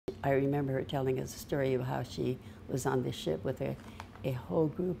I remember her telling us a story of how she was on the ship with a whole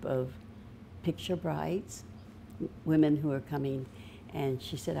group of picture brides, women who were coming, and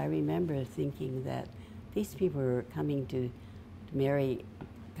she said, I remember thinking that these people were coming to marry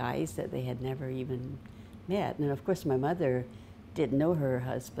guys that they had never even met. And of course my mother didn't know her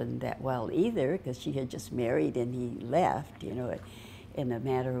husband that well either, because she had just married and he left, you know, in a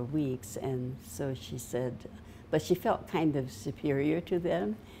matter of weeks. And so she said, but she felt kind of superior to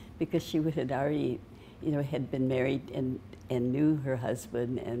them because she had already, you know, had been married and knew her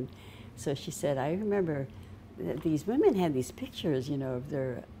husband. And so she said, I remember that these women had these pictures, you know, of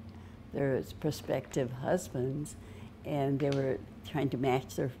their prospective husbands, and they were trying to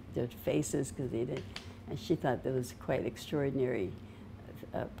match their faces because they didn't. And she thought that was quite extraordinary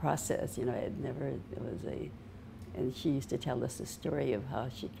process, you know. And she used to tell us the story of how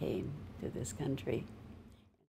she came to this country.